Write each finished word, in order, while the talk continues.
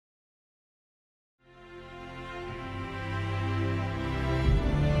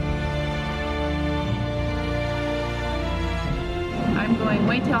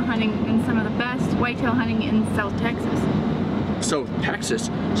going whitetail hunting in some of the best whitetail hunting in South Texas. South Texas?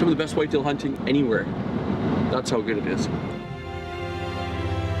 Some of the best whitetail hunting anywhere. That's how good it is.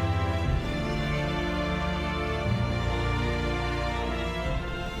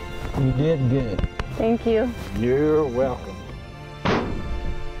 You did good. Thank you. You're welcome.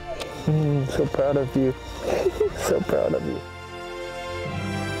 So proud of you. So proud of you.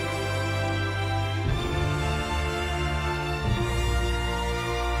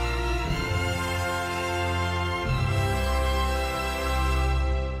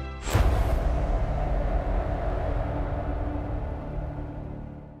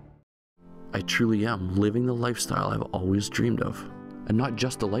 I truly am living the lifestyle I've always dreamed of. And not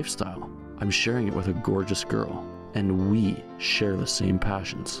just a lifestyle, I'm sharing it with a gorgeous girl, and we share the same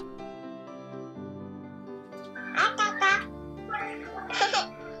passions.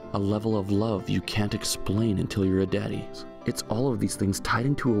 A level of love you can't explain until you're a daddy. It's all of these things tied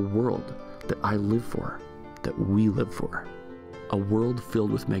into a world that I live for, that we live for. A world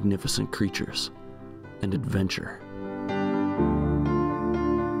filled with magnificent creatures and adventure.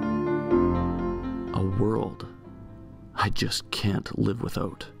 A world I just can't live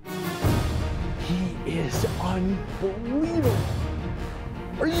without. He is unbelievable.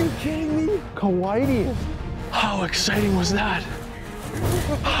 Are you kidding me? Kawaii. How exciting was that?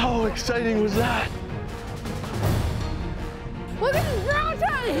 How exciting was that? Look at this brown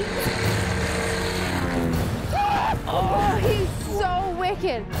tiny! Oh, he's so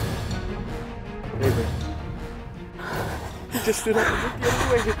wicked. Neighbor. He just stood up and looked the other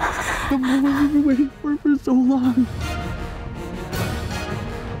way. The moment we've been waiting for so long.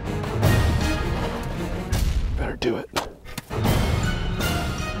 Better do it.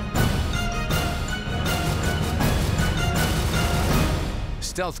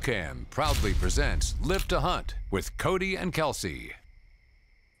 Stealth Cam proudly presents Live to Hunt with Cody and Kelsy.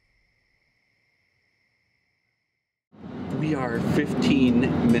 We are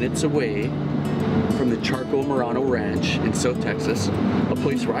 15 minutes away from the Charco Marrano Ranch in South Texas, a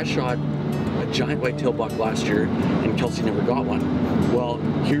place where I shot a giant whitetail buck last year and Kelsy never got one. Well,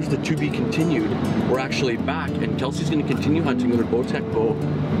 here's the to be continued. We're actually back and Kelsey's going to continue hunting with her Bowtech bow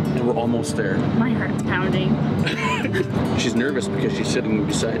and we're almost there. My heart's pounding. She's nervous because she's sitting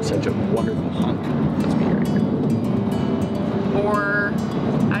beside such a wonderful hunk. That's me right here. Or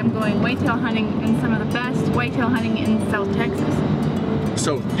I'm going whitetail hunting in some of the best whitetail hunting in South Texas.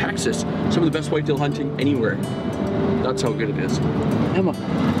 South Texas? Some of the best whitetail hunting anywhere. That's how good it is. Emma.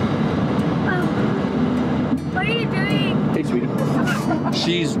 What are you doing? Hey, sweetie.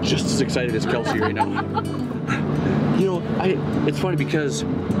 She's just as excited as Kelsey right now. You know, it's funny because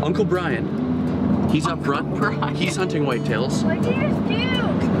Uncle Brian, he's up front. He's hunting whitetails. What did you just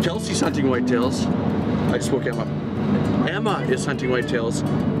do? Kelsey's hunting whitetails. I just woke Emma up. Emma is hunting whitetails,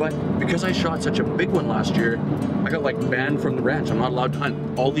 but because I shot such a big one last year, I got like banned from the ranch. I'm not allowed to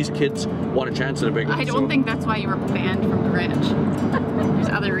hunt. All these kids want a chance at a big one. I don't think that's why you were banned from the ranch. There's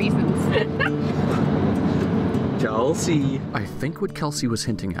other reasons. Kelsey. I think what Kelsey was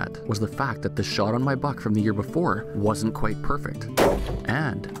hinting at was the fact that the shot on my buck from the year before wasn't quite perfect.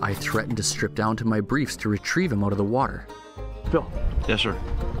 And I threatened to strip down to my briefs to retrieve him out of the water. Phil. Yes, sir.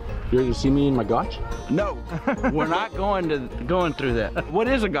 You ready to see me in my gotch? No, we're not going through that. What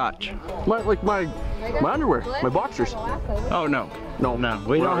is a gotch? My underwear, my boxers. Oh no. No. No,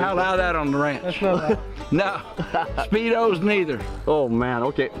 we don't allow that on the ranch. No, Speedos neither. Oh man,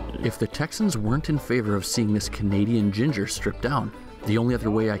 okay. If the Texans weren't in favor of seeing this Canadian ginger stripped down, the only other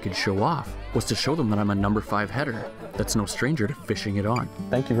way I could show off was to show them that I'm a number 5 header that's no stranger to fishing it on.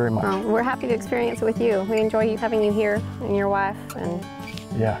 Thank you very much. We're happy to experience it with you. We enjoy having you here and your wife, and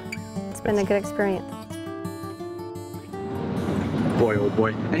yeah, it's been a good experience. Boy, oh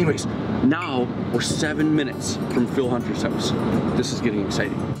boy. Anyways, now we're 7 minutes from Phil Hunter's house. This is getting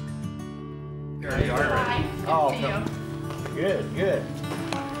exciting. There you are. Oh, good, good.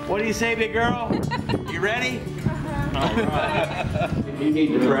 What do you say, big girl? You ready? All right. If you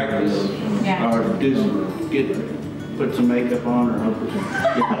need to practice, or just put some makeup on, or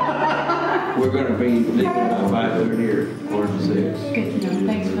we're going to be leaving about 5:30 or 4 to 6. Good to know.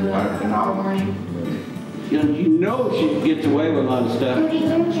 Thanks for the warning. You know she gets away with a lot of stuff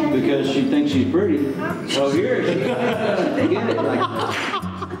because she thinks she's pretty. So here she get it like.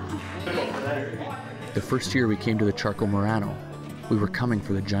 The first year we came to the Charco Marrano, we were coming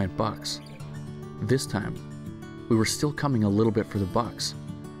for the giant bucks. This time, we were still coming a little bit for the bucks,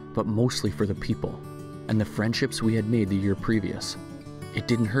 but mostly for the people and the friendships we had made the year previous. It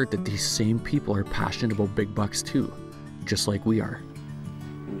didn't hurt that these same people are passionate about big bucks too, just like we are.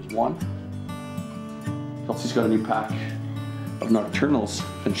 Here's one. Kelsey's got a new pack. of nocturnals,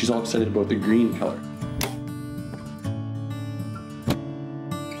 and she's all excited about the green color.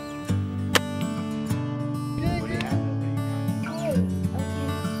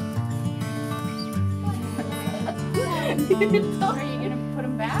 Are you gonna put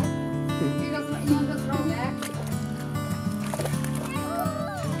them back? You want to throw them back?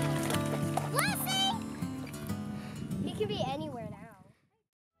 He could be anywhere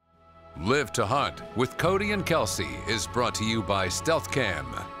now. Live to Hunt with Cody and Kelsy is brought to you by StealthCam,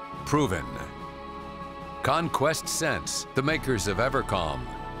 proven. Conquest Sense, the makers of Evercom.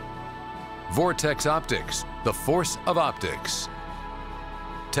 Vortex Optics, the force of optics.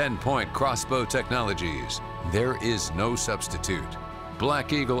 10-Point Crossbow Technologies, there is no substitute.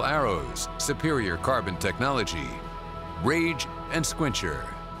 Black Eagle Arrows, superior carbon technology. Rage and Squincher.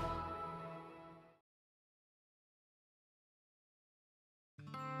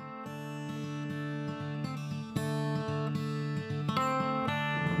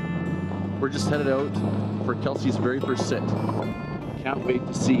 We're just headed out for Kelsey's very first sit. Can't wait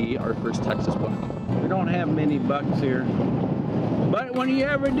to see our first Texas buck. We don't have many bucks here. But when you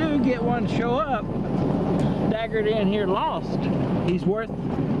ever do get one show up, staggered in here lost, he's worth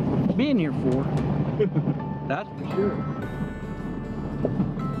being here for. That's for sure.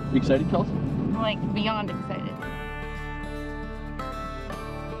 You excited, Kelsey? I'm like beyond excited.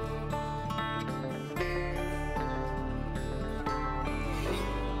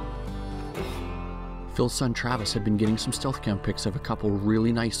 Phil's son Travis had been getting some stealth cam pics of a couple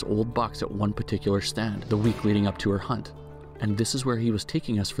really nice old bucks at one particular stand the week leading up to her hunt. And this is where he was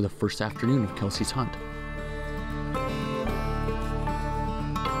taking us for the first afternoon of Kelsey's hunt.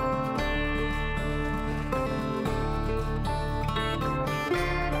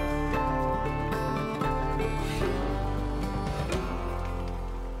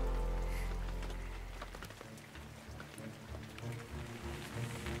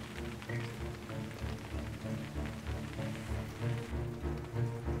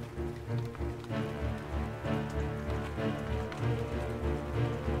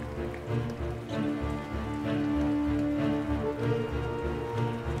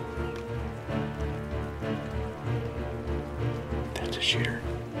 Shooter.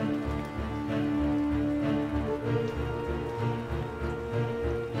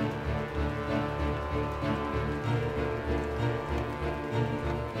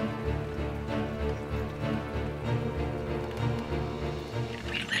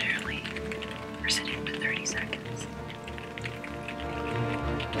 We literally were sitting for 30 seconds.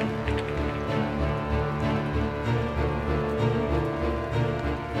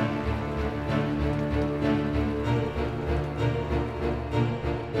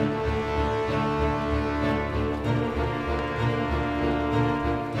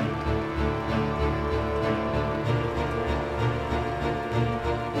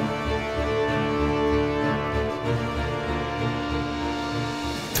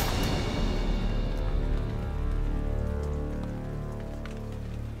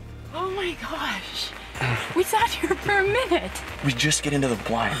 Oh my gosh. We sat here for a minute. We just get into the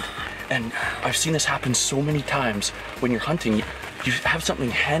blind, and I've seen this happen so many times. When you're hunting, you have something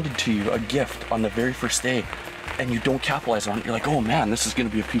handed to you, a gift, on the very first day, and you don't capitalize on it. You're like, oh man, this is gonna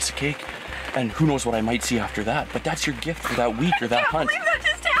be a piece of cake, and who knows what I might see after that. But that's your gift for that week or that hunt. I can't believe that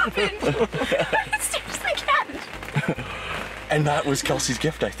just happened. I seriously can't. And that was Kelsey's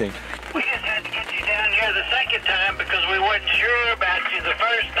gift, I think. We just had to get you down here the second time because we weren't sure about you the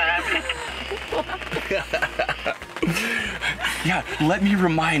first time. Yeah, let me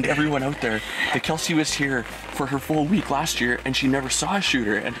remind everyone out there that Kelsey was here for her full week last year and she never saw a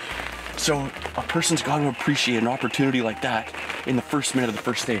shooter. And so a person's got to appreciate an opportunity like that in the first minute of the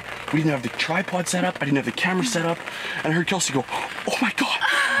first day. We didn't have the tripod set up, I didn't have the camera set up, and I heard Kelsey go, oh my God.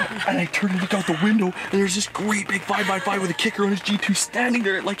 And I turned and looked out the window, and there's this great big 5x5 with a kicker on his G2 standing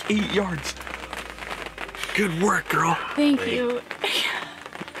there at like 8 yards. Good work, girl. Thank you.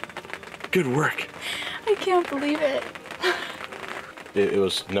 Good work. I can't believe it. It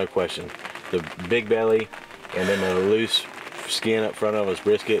was no question. The big belly and then the loose skin up front of his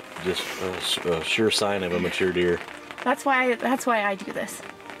brisket, just a sure sign of a mature deer. That's why I do this.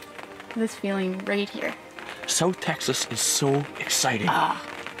 This feeling right here. South Texas is so exciting.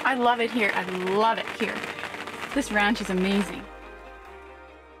 I love it here. I love it here. This ranch is amazing.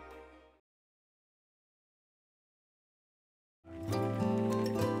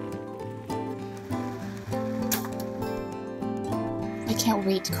 I can't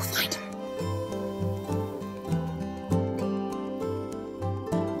wait to go find him.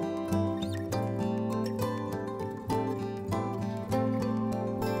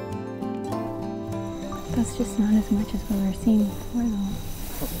 That's just not as much as we were seeing before,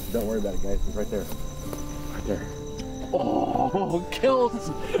 though. Don't worry about it, guys. It's right there. Right there. Oh,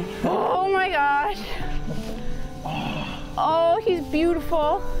 Kelsy! Oh my gosh. Oh, he's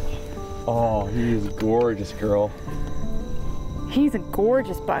beautiful. Oh, he is gorgeous, girl. He's a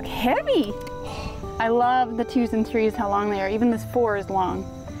gorgeous buck. Heavy. I love the 2s and 3s, how long they are. Even this 4 is long.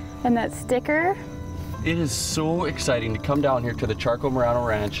 And that sticker. It is so exciting to come down here to the Charco Marrano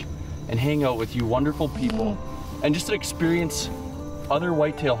Ranch and hang out with you wonderful people and just to experience other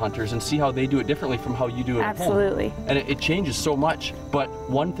whitetail hunters and see how they do it differently from how you do it Absolutely. at home. And it changes so much, but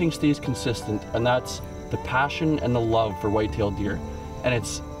one thing stays consistent, and that's the passion and the love for whitetail deer. And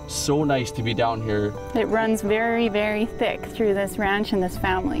it's so nice to be down here. It runs very, very thick through this ranch and this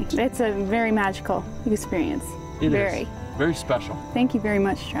family. It's a very magical experience. It very. is. Very special. Thank you very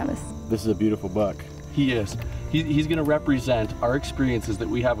much, Travis. This is a beautiful buck. He is. He's going to represent our experiences that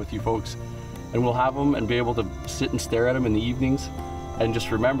we have with you folks. And we'll have him and be able to sit and stare at him in the evenings and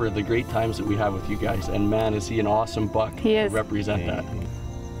just remember the great times that we have with you guys. And man, is he an awesome buck to represent that.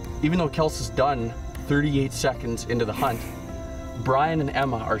 Even though Kelsey's done 38 seconds into the hunt, Brian and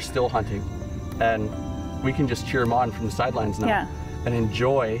Emma are still hunting. And we can just cheer them on from the sidelines now and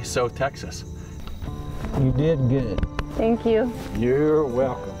enjoy South Texas. You did good. Thank you. You're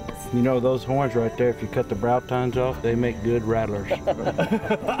welcome. You know those horns right there, if you cut the brow tines off, they make good rattlers.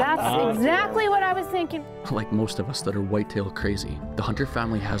 That's exactly what I was thinking. Like most of us that are whitetail crazy, the hunter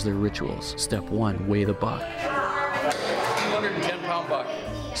family has their rituals. Step 1, weigh the buck. 210-pound buck.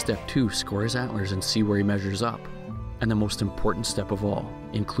 Step 2, score his antlers and see where he measures up. And the most important step of all,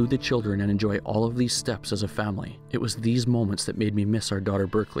 include the children and enjoy all of these steps as a family. It was these moments that made me miss our daughter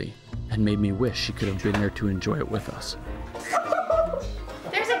Berkeley and made me wish she could have been there to enjoy it with us.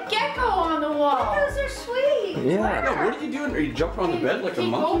 There's a gecko on the wall. Those are sweet. Yeah, what are you doing? Are you jumping on the bed like a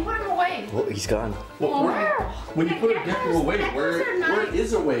monkey? Go put him away. Well, he's gone. Well, when you put a gecko away, where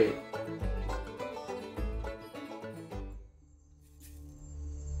is away?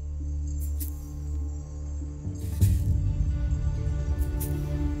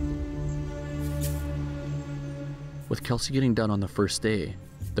 With Kelsey getting done on the first day,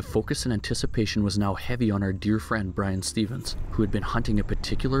 the focus and anticipation was now heavy on our dear friend Brian Stevens, who had been hunting a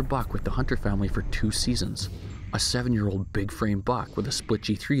particular buck with the hunter family for 2 seasons. A 7-year-old big frame buck with a split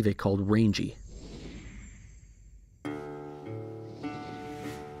G3 they called Rangy.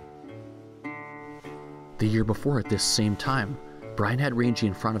 The year before at this same time, Brian had Rangy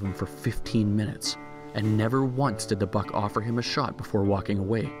in front of him for 15 minutes, and never once did the buck offer him a shot before walking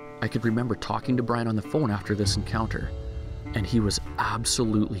away. I could remember talking to Brian on the phone after this encounter, and he was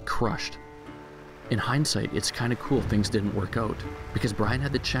absolutely crushed. In hindsight, it's kind of cool things didn't work out, because Brian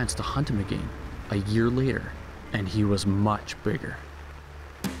had the chance to hunt him again a year later, and he was much bigger.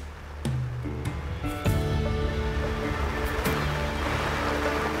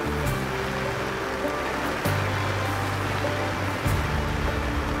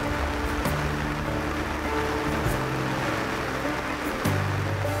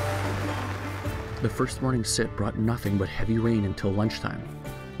 The first morning sit brought nothing but heavy rain until lunchtime,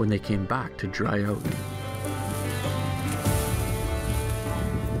 when they came back to dry out.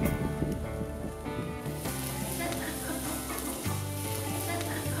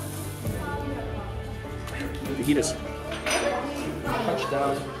 He just touched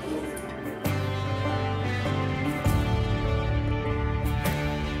down.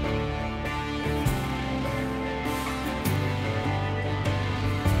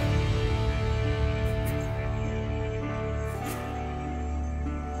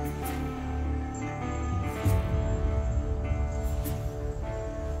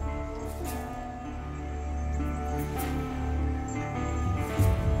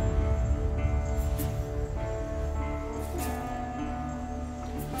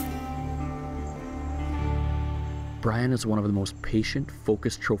 Brian is one of the most patient,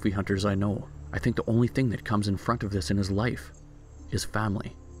 focused trophy hunters I know. I think the only thing that comes in front of this in his life is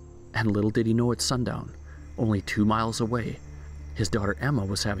family. And little did he know at sundown, only 2 miles away, his daughter Emma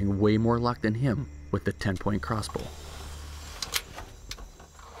was having way more luck than him with the 10-point crossbow.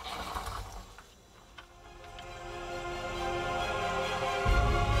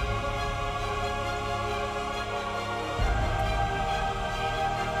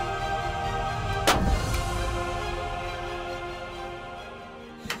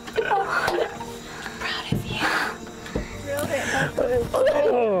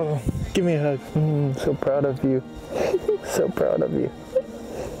 Oh, give me a hug. So proud of you. So proud of you.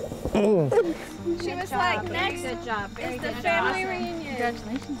 She was like, next good job. is the family reunion.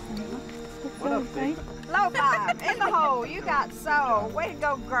 Congratulations. What up, Big? Low five, in the hole, you got soul. Way to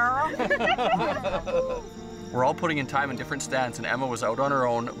go, girl. We're all putting in time in different stands, and Emma was out on her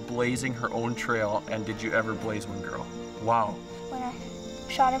own, blazing her own trail. And did you ever blaze one, girl? Wow. When I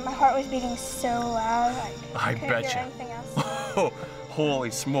shot it, my heart was beating so loud. I couldn't betcha. hear anything else. Oh, holy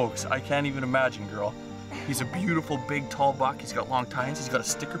smokes. I can't even imagine, girl. He's a beautiful, big, tall buck. He's got long tines. He's got a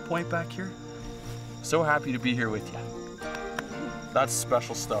sticker point back here. So happy to be here with you. That's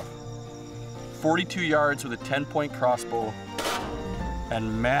special stuff. 42 yards with a 10-point crossbow.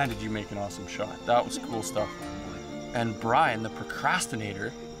 And man, did you make an awesome shot. That was cool stuff. And Brian, the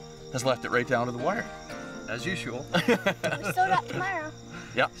procrastinator, has left it right down to the wire. As usual. We still got tomorrow.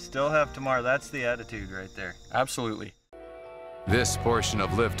 Yeah. Still have tomorrow. That's the attitude right there. Absolutely. This portion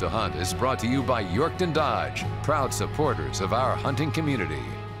of Live to Hunt is brought to you by Yorkton Dodge, proud supporters of our hunting community.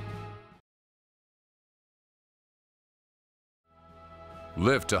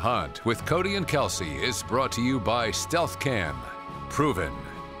 Live to Hunt with Cody and Kelsy is brought to you by Stealth Cam, proven.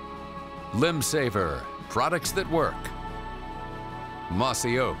 Limb Saver, products that work.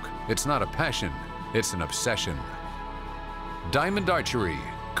 Mossy Oak, it's not a passion, it's an obsession. Diamond Archery,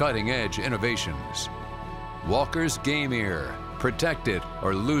 cutting edge innovations. Walker's Game Ear, protect it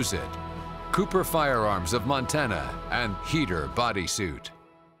or lose it. Cooper Firearms of Montana and Heater Bodysuit.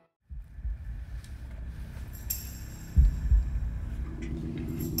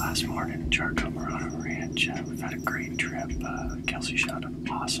 Last morning at Charco Marrano Ranch, we've had a great trip. Kelsy shot an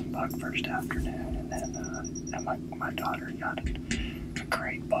awesome buck first afternoon, and then and my daughter got a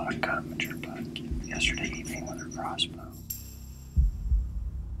great buck, mature buck, yesterday evening with her crossbow.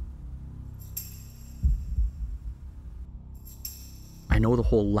 I know the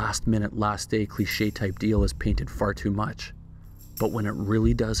whole last minute, last day cliche type deal is painted far too much, but when it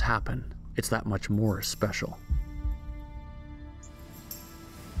really does happen, it's that much more special.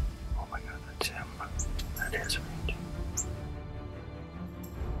 Oh my God, that's him. That is Rangy.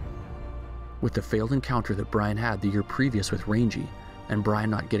 With the failed encounter that Brian had the year previous with Rangy, and Brian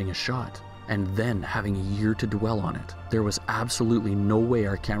not getting a shot, and then having a year to dwell on it, there was absolutely no way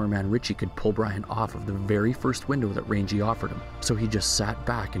our cameraman Richie could pull Brian off of the very first window that Rangy offered him, so he just sat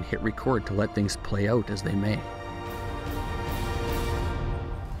back and hit record to let things play out as they may.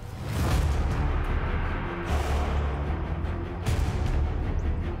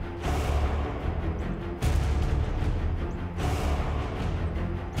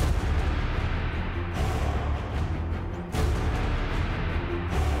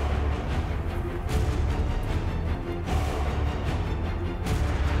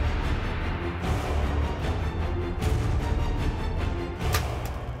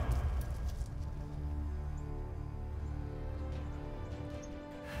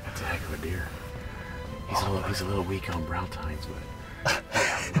 That's a heck of a deer. He's a little weak on brow tines, but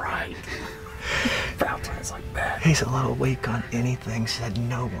yeah, right. Brow tines like that. He's a little weak on anything, said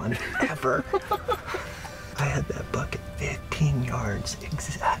no one ever. I had that buck at 15 yards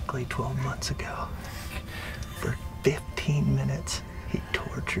exactly 12 months ago. For 15 minutes, he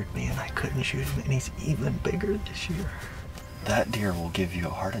tortured me and I couldn't shoot him, and he's even bigger this year. That deer will give you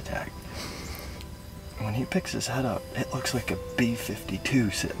a heart attack. When he picks his head up, it looks like a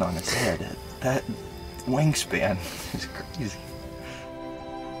B-52 sitting on his head. That wingspan is crazy.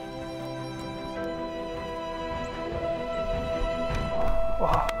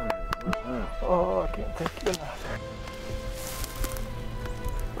 Oh, I can't thank you enough.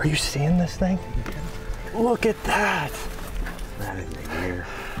 Are you seeing this thing? Look at that. That is a deer.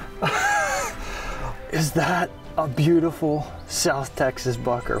 Is that a beautiful South Texas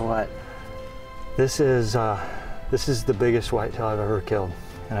buck or what? This is the biggest whitetail I've ever killed,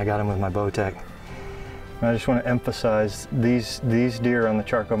 and I got him with my Bowtech. And I just want to emphasize these deer on the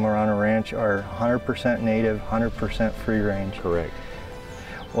Charco Marrano Ranch are 100% native, 100% free range. Correct.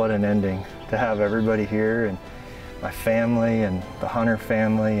 What an ending to have everybody here, and my family and the Hunter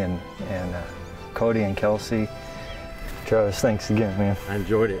family and Cody and Kelsy. Travis, thanks again, man. I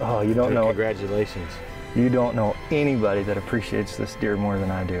enjoyed it. Oh, you don't know. Congratulations. You don't know anybody that appreciates this deer more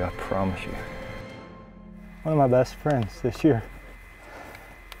than I do, I promise you. One of my best friends this year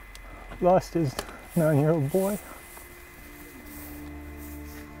lost his 9-year-old boy,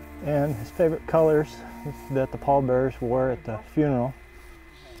 and his favorite colors that the pallbearers wore at the funeral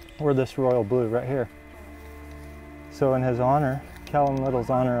were this royal blue right here. So in his honor, Callum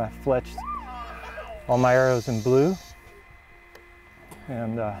Little's honor, I fletched all my arrows in blue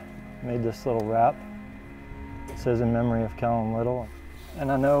and made this little wrap. It says in memory of Callum Little.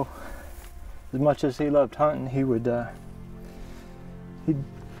 And I know as much as he loved hunting, he would,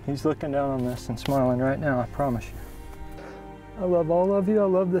 he's looking down on this and smiling right now, I promise you. I love all of you. I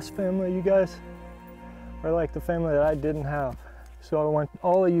love this family. You guys are like the family that I didn't have. So I want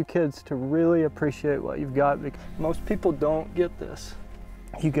all of you kids to really appreciate what you've got, because most people don't get this.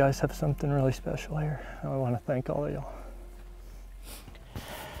 You guys have something really special here. I want to thank all of y'all.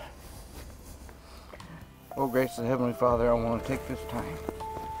 Oh, gracious Heavenly Father, I want to take this time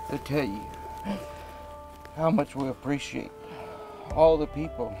to tell you how much we appreciate all the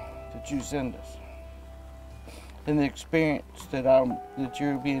people that you send us and the experience that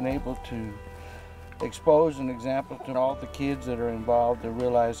you're being able to expose an example to all the kids that are involved to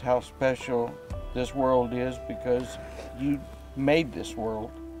realize how special this world is, because you made this world.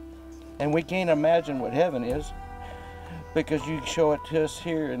 And we can't imagine what heaven is because you show it to us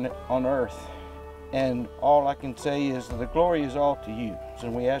here on earth. And all I can say is that the glory is all to you. So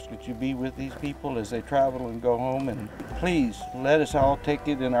we ask that you be with these people as they travel and go home. And please let us all take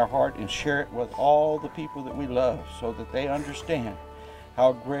it in our heart and share it with all the people that we love, so that they understand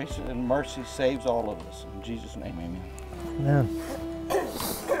how grace and mercy saves all of us. In Jesus' name, amen. Amen.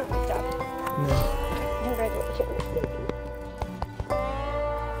 Congratulations.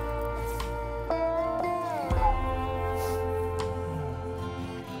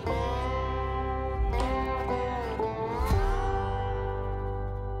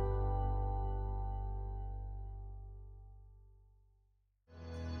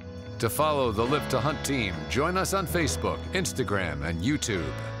 To follow the Live to Hunt team, join us on Facebook, Instagram, and YouTube.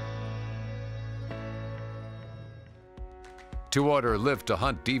 To order Live to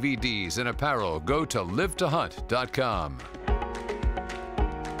Hunt DVDs and apparel, go to livetohunt.com.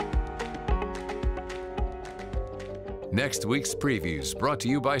 Next week's previews brought to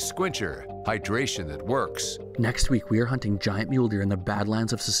you by Squincher, hydration that works. Next week, we are hunting giant mule deer in the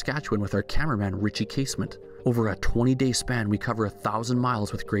Badlands of Saskatchewan with our cameraman, Richie Casement. Over a 20-day span, we cover 1,000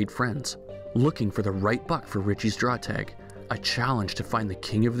 miles with great friends. Looking for the right buck for Richie's draw tag. A challenge to find the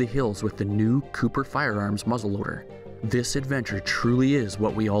king of the hills with the new Cooper Firearms muzzleloader. This adventure truly is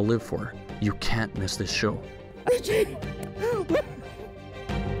what we all live for. You can't miss this show. Richie!